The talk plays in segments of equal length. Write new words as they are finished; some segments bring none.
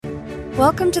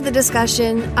Welcome to the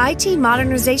discussion, IT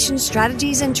Modernization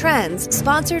Strategies and Trends,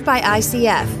 sponsored by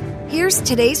ICF. Here's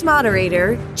today's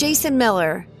moderator, Jason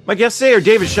Miller. My guests today are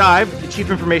David Shive, the Chief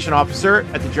Information Officer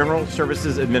at the General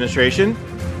Services Administration,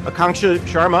 Akanksha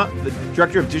Sharma, the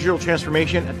Director of Digital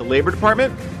Transformation at the Labor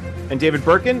Department, and David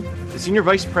Birkin, the Senior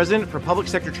Vice President for Public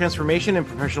Sector Transformation and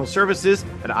Professional Services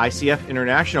at ICF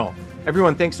International.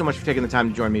 Everyone, thanks so much for taking the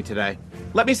time to join me today.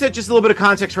 Let me set just a little bit of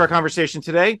context for our conversation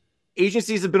today.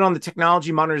 Agencies have been on the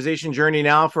technology modernization journey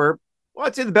now for, well,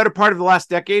 I'd say the better part of the last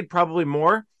decade, probably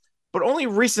more. But only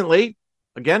recently,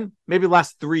 again, maybe the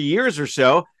last 3 years or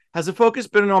so, has the focus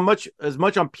been on as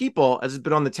much on people as it's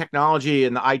been on the technology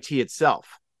and the IT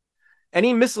itself.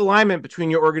 Any misalignment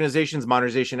between your organization's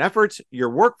modernization efforts, your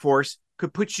workforce,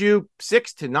 could put you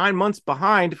 6 to 9 months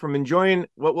behind from enjoying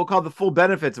what we'll call the full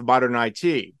benefits of modern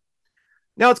IT.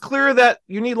 Now, it's clear that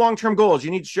you need long-term goals.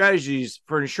 You need strategies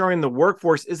for ensuring the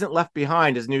workforce isn't left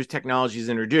behind as new technology is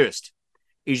introduced.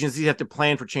 Agencies have to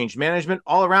plan for change management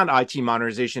all around IT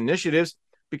modernization initiatives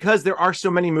because there are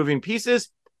so many moving pieces.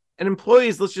 And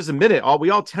employees, let's just admit it, we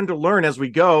all tend to learn as we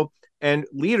go. And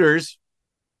leaders,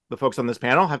 the folks on this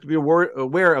panel, have to be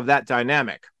aware of that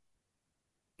dynamic.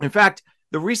 In fact,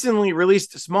 the recently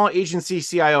released Small Agency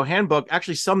CIO Handbook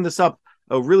actually summed this up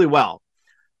really well.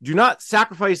 Do not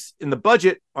sacrifice in the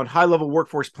budget on high-level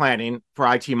workforce planning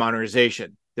for IT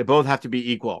modernization. They both have to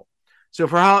be equal. So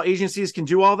for how agencies can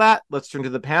do all that, let's turn to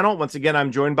the panel. Once again,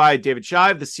 I'm joined by David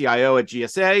Shive, the CIO at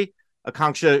GSA,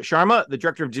 Akanksha Sharma, the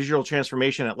Director of Digital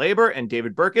Transformation at Labor, and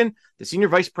David Birkin, the Senior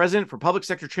Vice President for Public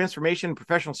Sector Transformation and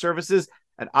Professional Services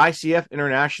at ICF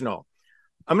International.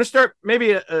 I'm going to start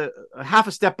maybe a half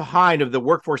a step behind of the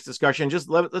workforce discussion.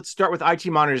 Let's start with IT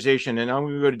modernization, and I'm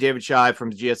going to go to David Shive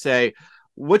from GSA.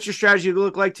 What's your strategy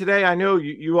look like today? I know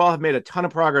you all have made a ton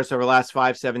of progress over the last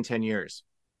 5, 7, 10 years.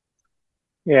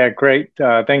 Yeah, great.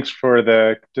 Thanks for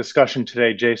the discussion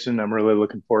today, Jason. I'm really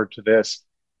looking forward to this.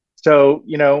 So,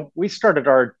 we started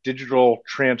our digital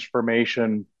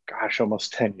transformation,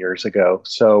 almost 10 years ago.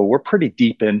 So we're pretty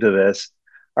deep into this.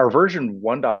 Our version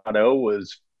 1.0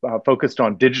 was focused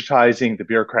on digitizing the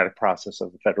bureaucratic process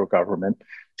of the federal government,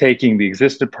 taking the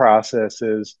existing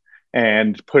processes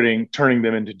and turning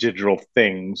them into digital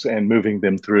things and moving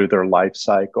them through their life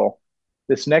cycle.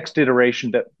 This next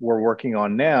iteration that we're working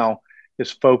on now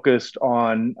is focused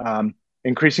on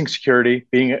increasing security,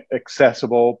 being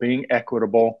accessible, being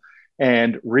equitable,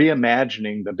 and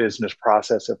reimagining the business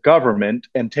process of government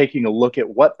and taking a look at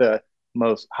what the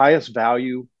most highest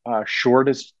value,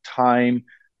 shortest time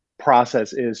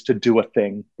process is to do a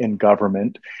thing in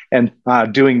government, and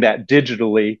doing that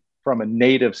digitally from a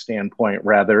native standpoint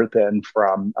rather than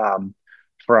from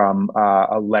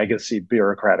a legacy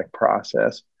bureaucratic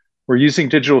process. We're using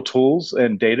digital tools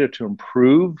and data to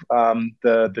improve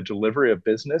the delivery of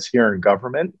business here in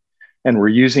government. And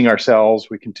we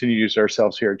continue to use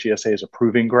ourselves here at GSA as a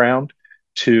proving ground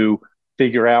to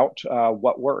figure out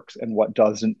what works and what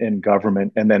doesn't in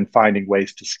government, and then finding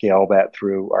ways to scale that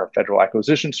through our Federal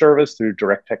Acquisition Service, through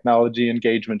direct technology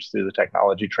engagements, through the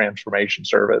Technology Transformation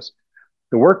Service.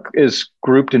 The work is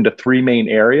grouped into 3 main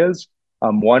areas.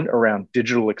 One around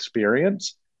digital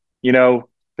experience. The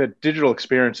digital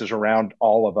experience is around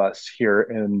all of us here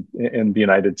in the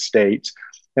United States.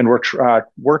 And we're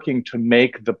working to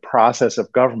make the process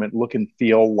of government look and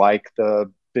feel like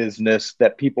the business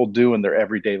that people do in their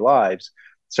everyday lives.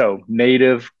 So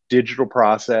native digital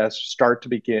process, start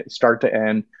to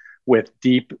end, with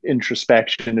deep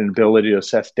introspection and ability to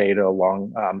assess data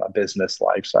along a business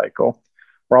life cycle.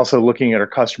 We're also looking at our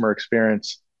customer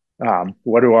experience.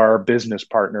 What do our business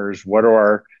partners, what do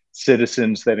our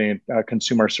citizens that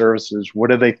consume our services, what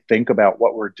do they think about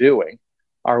what we're doing?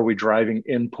 Are we driving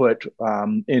input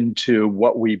into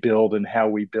what we build and how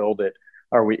we build it?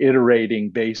 Are we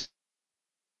iterating based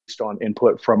on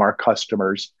input from our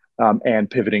customers and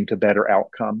pivoting to better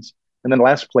outcomes? And then the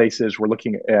last place is we're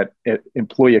looking at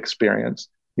employee experience.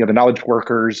 The knowledge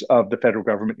workers of the federal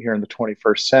government here in the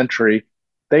 21st century,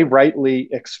 they rightly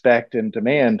expect and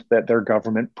demand that their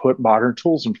government put modern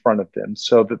tools in front of them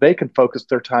so that they can focus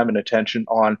their time and attention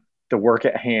on the work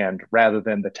at hand rather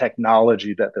than the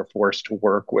technology that they're forced to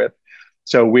work with.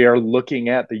 So we are looking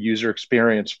at the user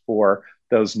experience for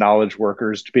those knowledge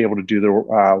workers to be able to do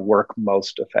their work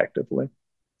most effectively.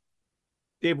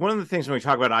 Dave, one of the things when we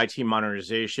talk about IT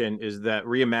modernization is that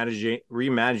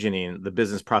reimagining the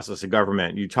business process of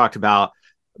government. You talked about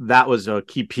that was a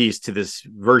key piece to this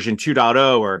version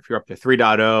 2.0, or if you're up to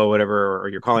 3.0, whatever, or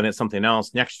you're calling it something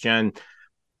else, next gen.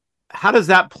 how does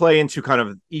that play into kind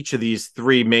of each of these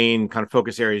three main kind of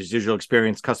focus areas: digital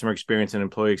experience, customer experience, and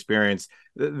employee experience?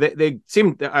 They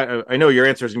seem, I know your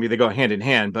answer is going to be they go hand in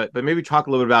hand, but maybe talk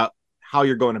a little bit about how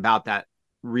you're going about that,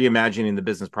 reimagining the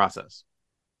business process.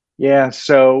 Yeah,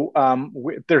 so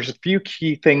there's a few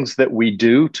key things that we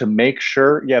do to make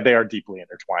sure, yeah, they are deeply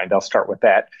intertwined. I'll start with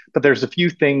that. But there's a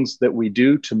few things that we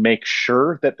do to make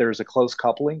sure that there's a close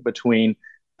coupling between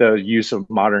the use of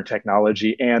modern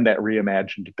technology and that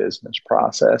reimagined business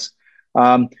process.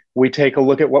 We take a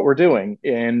look at what we're doing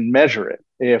and measure it.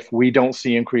 If we don't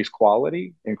see increased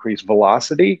quality, increased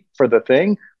velocity for the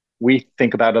thing, we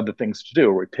think about other things to do,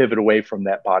 or we pivot away from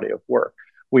that body of work.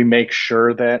 We make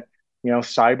sure that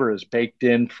cyber is baked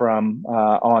in from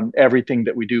on everything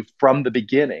that we do from the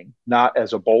beginning, not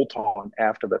as a bolt on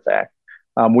after the fact.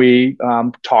 We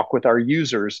talk with our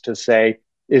users to say,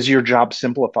 is your job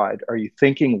simplified? Are you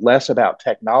thinking less about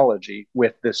technology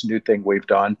with this new thing we've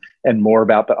done and more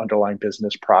about the underlying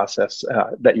business process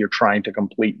that you're trying to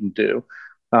complete and do?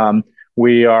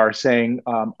 We are saying,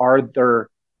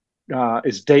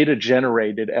 is data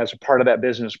generated as a part of that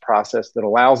business process that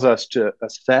allows us to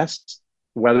assess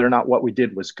whether or not what we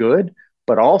did was good,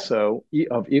 but also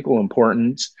of equal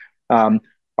importance,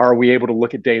 are we able to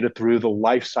look at data through the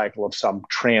life cycle of some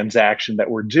transaction that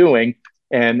we're doing?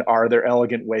 And are there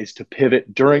elegant ways to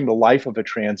pivot during the life of a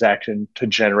transaction to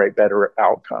generate better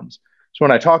outcomes? So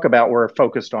when I talk about we're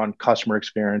focused on customer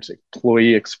experience,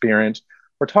 employee experience,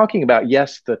 we're talking about,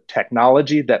 yes, the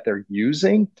technology that they're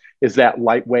using, is that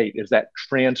lightweight? Is that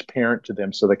transparent to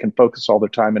them so they can focus all their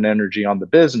time and energy on the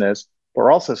business?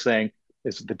 We're also saying,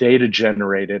 is the data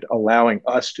generated allowing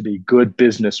us to be good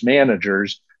business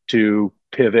managers to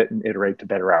pivot and iterate to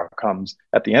better outcomes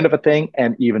at the end of a thing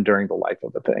and even during the life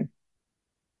of a thing?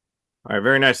 All right,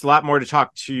 very nice. A lot more to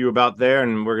talk to you about there,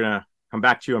 and we're going to come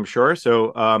back to you, I'm sure.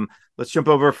 So let's jump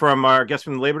over from our guest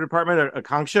from the Labor Department,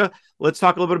 Akanksha. Let's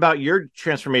talk a little bit about your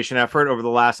transformation effort over the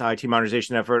last IT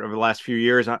modernization effort over the last few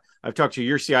years. I've talked to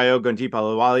your CIO, Gundeep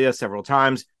Ahluwalia, several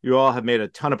times. You all have made a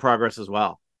ton of progress as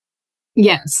well.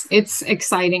 Yes, it's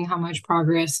exciting how much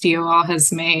progress DOL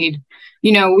has made.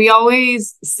 We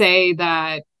always say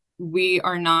that we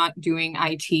are not doing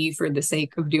IT for the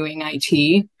sake of doing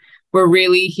IT. We're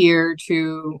really here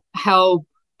to help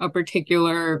a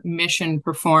particular mission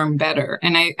perform better.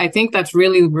 And I think that's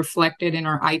really reflected in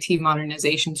our IT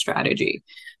modernization strategy.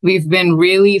 We've been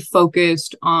really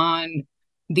focused on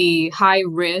the high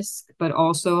risk, but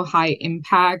also high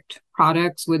impact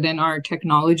products within our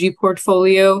technology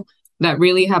portfolio that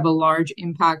really have a large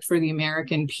impact for the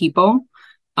American people,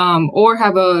 or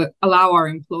allow our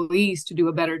employees to do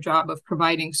a better job of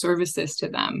providing services to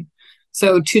them.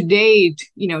 So to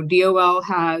date, DOL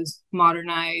has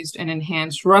modernized and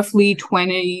enhanced roughly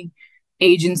 20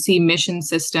 agency mission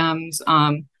systems.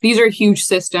 These are huge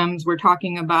systems. We're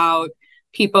talking about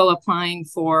people applying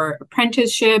for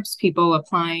apprenticeships, people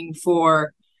applying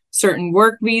for certain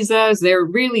work visas. They're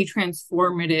really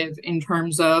transformative in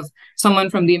terms of someone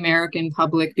from the American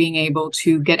public being able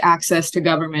to get access to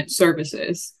government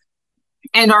services.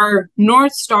 And our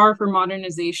North Star for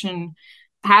modernization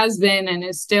has been and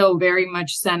is still very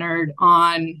much centered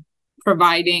on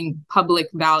providing public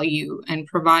value and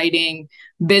providing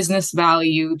business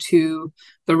value to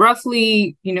the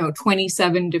roughly,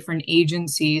 27 different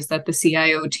agencies that the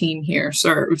CIO team here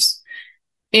serves.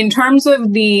 In terms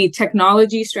of the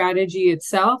technology strategy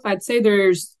itself, I'd say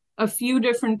there's a few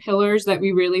different pillars that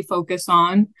we really focus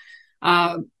on.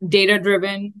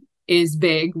 Data-driven is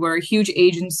big. We're a huge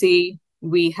agency.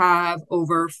 We have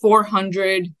over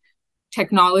 400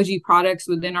 technology products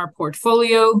within our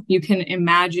portfolio. You can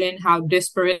imagine how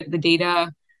disparate the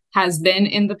data has been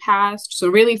in the past. So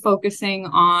really focusing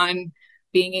on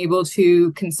being able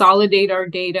to consolidate our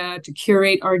data, to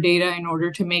curate our data in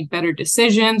order to make better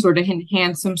decisions or to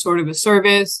enhance some sort of a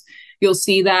service. You'll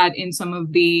see that in some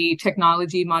of the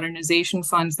technology modernization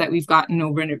funds that we've gotten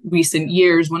over in recent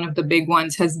years. One of the big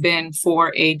ones has been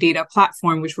for a data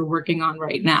platform, which we're working on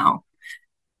right now.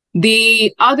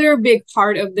 The other big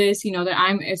part of this, that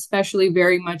I'm especially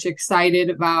very much excited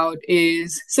about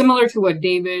is similar to what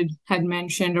David had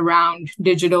mentioned around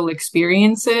digital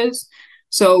experiences.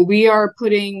 So we are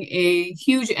putting a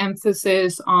huge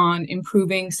emphasis on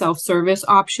improving self-service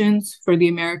options for the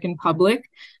American public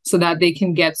so that they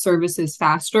can get services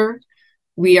faster.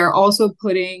 We are also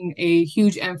putting a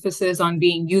huge emphasis on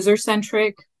being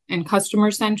user-centric and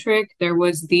customer-centric. There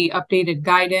was the updated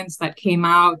guidance that came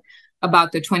out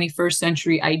about the 21st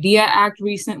Century IDEA Act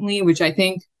recently, which I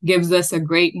think gives us a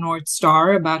great North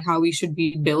Star about how we should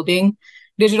be building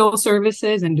digital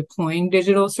services and deploying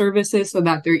digital services so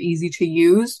that they're easy to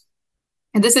use.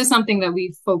 And this is something that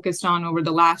we've focused on over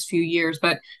the last few years,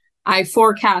 but I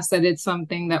forecast that it's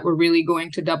something that we're really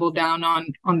going to double down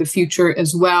on the future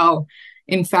as well.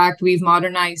 In fact, we've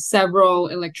modernized several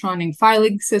electronic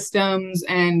filing systems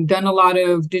and done a lot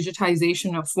of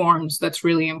digitization of forms. That's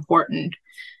really important.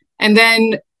 And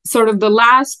then sort of the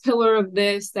last pillar of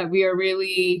this that we are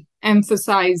really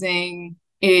emphasizing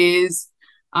is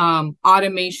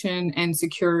automation and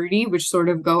security, which sort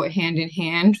of go hand in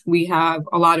hand. We have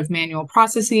a lot of manual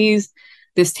processes.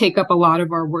 This take up a lot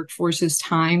of our workforce's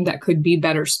time that could be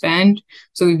better spent.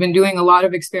 So we've been doing a lot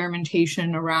of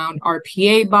experimentation around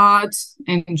RPA bots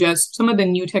and just some of the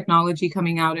new technology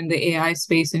coming out in the AI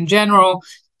space in general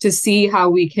to see how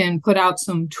we can put out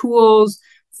some tools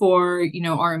for,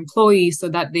 our employees so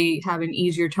that they have an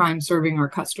easier time serving our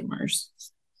customers.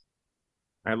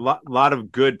 A lot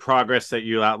of good progress that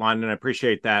you outlined, and I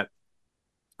appreciate that.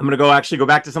 I'm going to go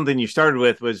back to something you started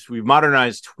with. Was we've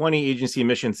modernized 20 agency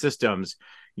mission systems.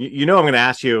 I'm going to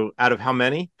ask you, out of how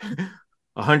many?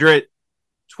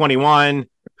 121.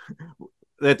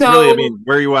 That's really,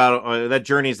 where are you at? That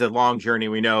journey is a long journey,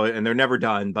 we know, and they're never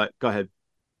done. But go ahead.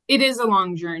 It is a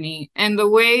long journey, and the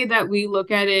way that we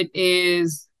look at it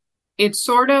is, it's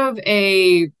sort of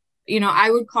I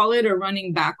would call it a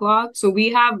running backlog. So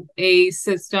we have a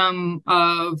system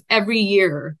of every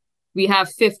year, we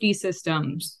have 50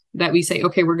 systems that we say,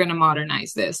 okay, we're going to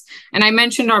modernize this. And I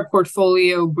mentioned our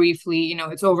portfolio briefly,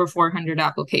 it's over 400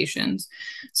 applications.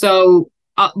 So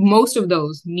most of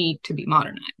those need to be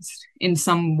modernized in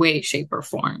some way, shape, or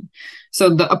form.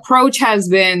 So the approach has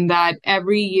been that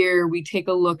every year we take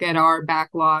a look at our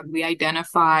backlog, we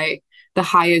identify the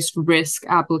highest risk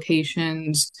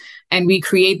applications, and we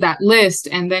create that list.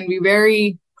 And then we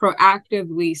very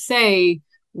proactively say,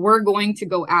 we're going to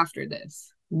go after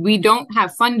this. We don't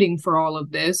have funding for all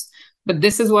of this, but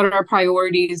this is what our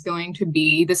priority is going to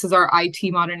be. This is our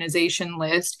IT modernization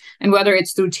list. And whether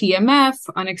it's through TMF,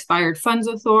 Unexpired Funds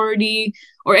Authority,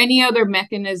 or any other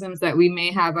mechanisms that we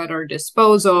may have at our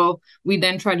disposal, we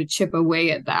then try to chip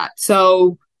away at that.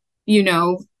 So,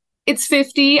 it's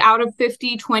 50 out of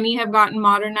 50, 20 have gotten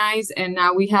modernized, and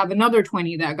now we have another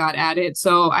 20 that got added.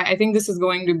 So I think this is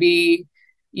going to be,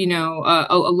 a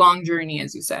long journey,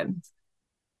 as you said.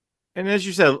 And as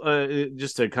you said,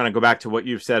 just to kind of go back to what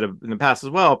you've said in the past as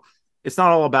well, it's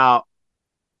not all about,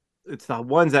 it's the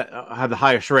ones that have the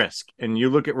highest risk. And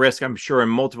you look at risk, I'm sure, in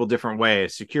multiple different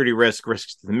ways: security risk,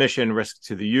 risk to the mission, risk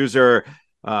to the user,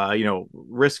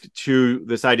 risk to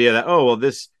this idea that,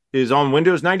 this is on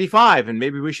Windows 95 and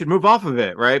maybe we should move off of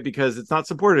it, right? Because it's not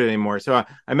supported anymore. So I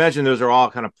imagine those are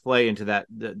all kind of play into that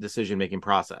decision-making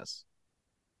process.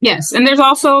 Yes. And there's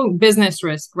also business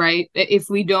risk, right? If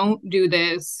we don't do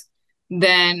this,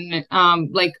 then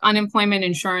like unemployment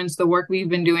insurance, the work we've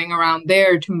been doing around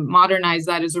there to modernize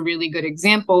that is a really good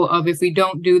example of, if we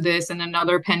don't do this and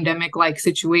another pandemic-like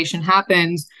situation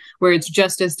happens where it's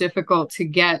just as difficult to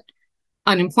get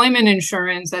unemployment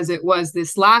insurance as it was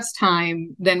this last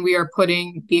time, then we are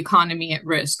putting the economy at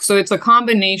risk. So it's a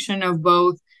combination of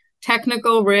both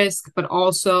technical risk, but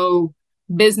also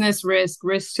business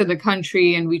risk to the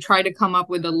country. And we try to come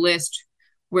up with a list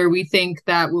where we think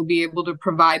that we'll be able to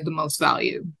provide the most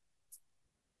value.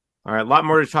 All right, a lot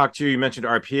more to talk to. You mentioned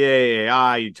RPA,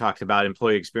 AI, you talked about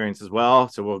employee experience as well.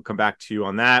 So we'll come back to you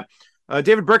on that.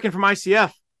 David Birkin from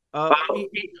ICF. I'm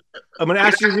going to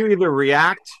ask you to either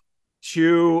react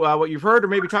to what you've heard, or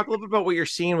maybe talk a little bit about what you're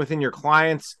seeing within your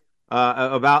clients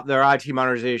about their IT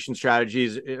modernization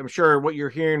strategies. I'm sure what you're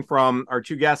hearing from our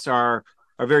two guests are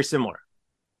very similar.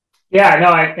 Yeah,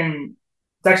 no, and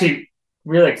it's actually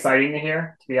really exciting to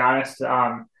hear, to be honest.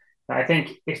 I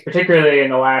think it's particularly in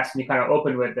the last, and you kind of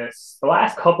opened with this, the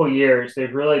last couple of years,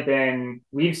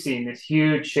 we've seen this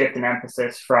huge shift in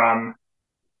emphasis from,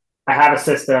 I have a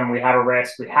system, we have a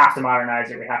risk, we have to modernize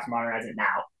it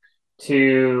now,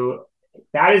 to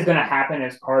that is going to happen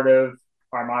as part of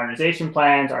our modernization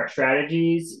plans, our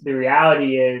strategies. The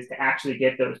reality is, to actually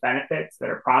get those benefits that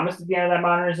are promised at the end of that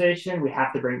modernization, we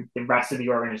have to bring the rest of the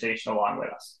organization along with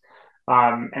us.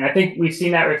 And I think we've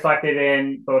seen that reflected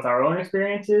in both our own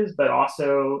experiences, but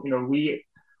also, we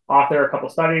author a couple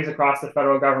studies across the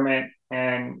federal government,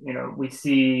 and, we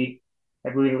see,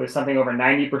 I believe it was something over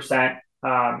 90%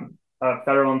 of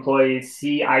federal employees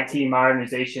see IT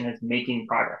modernization as making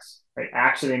progress, right?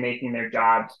 Actually making their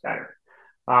jobs better,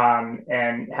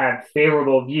 and have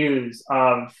favorable views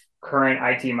of current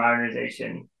IT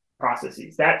modernization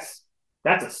processes. That's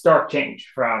a stark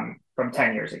change from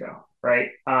 10 years ago, right?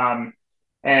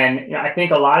 And I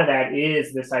think a lot of that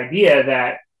is this idea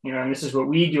that, and this is what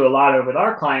we do a lot of with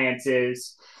our clients,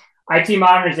 is IT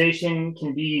modernization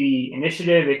can be the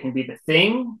initiative, it can be the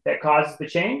thing that causes the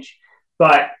change,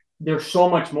 but there's so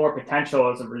much more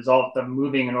potential as a result of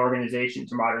moving an organization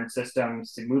to modern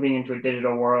systems, to moving into a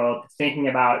digital world, thinking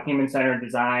about human-centered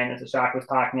design, as Ashok was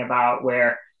talking about,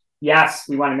 where yes,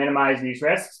 we want to minimize these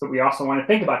risks, but we also want to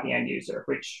think about the end user,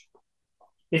 which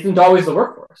isn't always the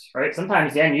workforce, right?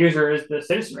 Sometimes the end user is the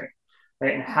citizenry,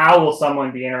 right? And how will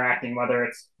someone be interacting, whether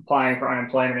it's applying for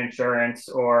unemployment insurance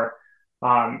or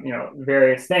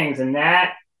various things, and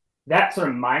that sort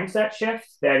of mindset shift,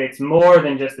 that it's more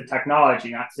than just the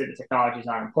technology. Not to say the technology is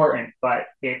not important, but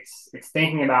it's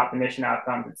thinking about the mission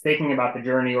outcomes. It's thinking about the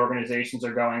journey organizations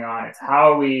are going on. It's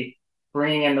how we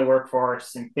bringing in the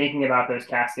workforce and thinking about those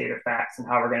cascade effects and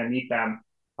how we're going to meet them.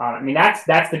 That's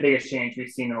the biggest change we've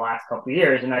seen in the last couple of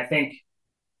years. And I think,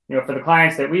 for the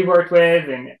clients that we've worked with,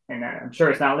 and I'm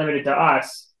sure it's not limited to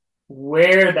us,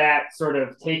 where that sort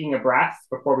of taking a breath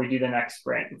before we do the next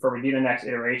sprint, before we do the next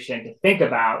iteration, to think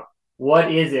about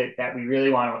what is it that we really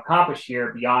want to accomplish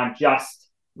here beyond just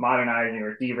modernizing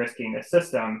or de-risking the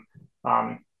system.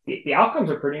 The outcomes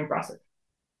are pretty impressive.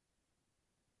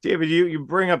 David, you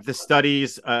bring up the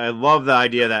studies. I love the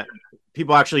idea that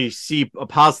people actually see a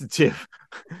positive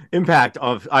impact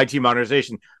of IT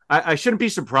modernization. I shouldn't be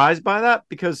surprised by that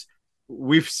because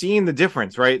we've seen the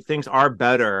difference, right? Things are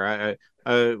better.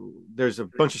 There's a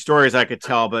bunch of stories I could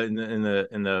tell, but in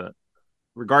the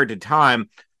regard to time,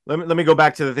 let me go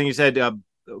back to the thing you said,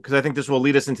 because I think this will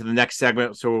lead us into the next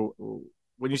segment. So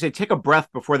when you say take a breath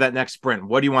before that next sprint,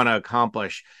 what do you want to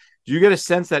accomplish? Do you get a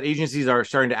sense that agencies are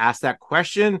starting to ask that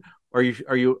question? Or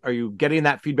are you getting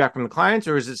that feedback from the clients,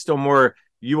 or is it still more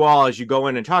you all, as you go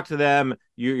in and talk to them,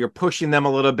 you're pushing them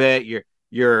a little bit,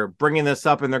 you're bringing this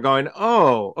up and they're going,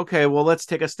 oh, okay, well, let's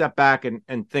take a step back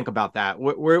and think about that.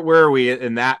 Where are we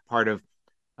in that part of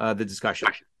the discussion?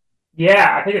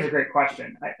 Yeah, I think it's a great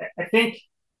question. I think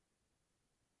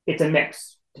it's a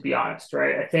mix, to be honest,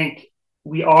 right? I think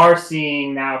we are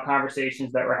seeing now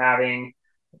conversations that we're having,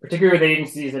 particularly with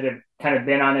agencies that have kind of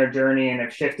been on their journey and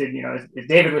have shifted, as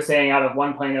David was saying, out of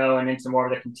 1.0 and into more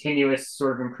of the continuous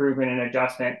sort of improvement and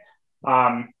adjustment,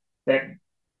 that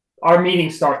our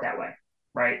meetings start that way,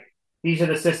 right? These are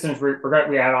the systems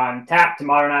we have on tap to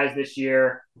modernize this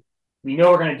year. We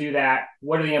know we're going to do that.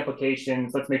 What are the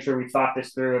implications? Let's make sure we thought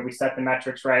this through and we set the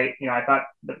metrics right. I thought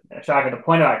the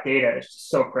point about data is just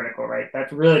so critical, right?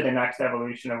 That's really the next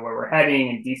evolution of where we're heading,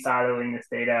 and de-siloing this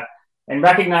data and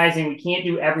recognizing we can't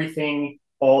do everything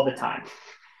all the time,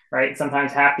 right?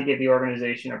 Sometimes have to give the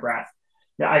organization a breath.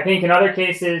 Now, I think in other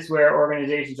cases where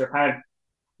organizations are kind of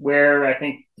where I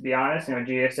think, to be honest,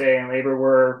 GSA and labor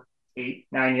were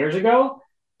 8-9 years ago,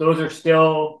 those are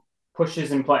still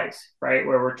pushes in place, right?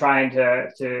 Where we're trying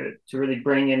to really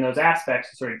bring in those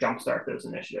aspects to sort of jumpstart those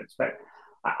initiatives. But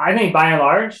I think by and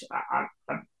large,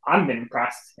 I've been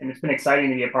impressed, and it's been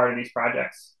exciting to be a part of these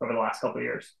projects over the last couple of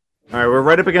years. All right, we're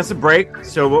right up against the break.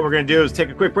 So what we're going to do is take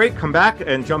a quick break, come back,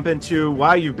 and jump into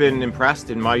why you've been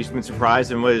impressed and why you've been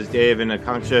surprised, and what is Dave and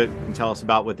Akanksha can tell us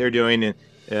about what they're doing and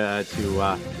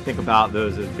to think about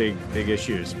those as big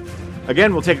issues.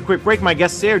 Again, we'll take a quick break. My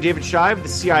guests today are David Shive, the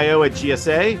CIO at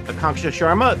GSA, Akanksha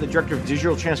Sharma, the Director of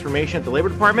Digital Transformation at the Labor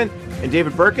Department, and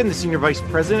David Birkin, the Senior Vice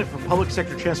President for Public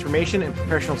Sector Transformation and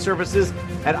Professional Services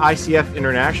at ICF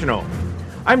International.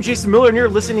 I'm Jason Miller, and you're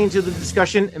listening to the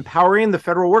discussion Empowering the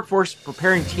Federal Workforce,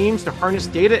 Preparing Teams to Harness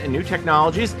Data and New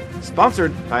Technologies,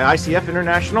 sponsored by ICF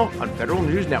International on Federal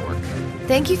News Network.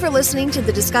 Thank you for listening to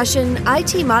the discussion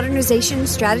IT Modernization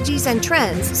Strategies and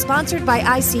Trends, sponsored by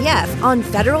ICF on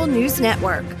Federal News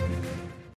Network.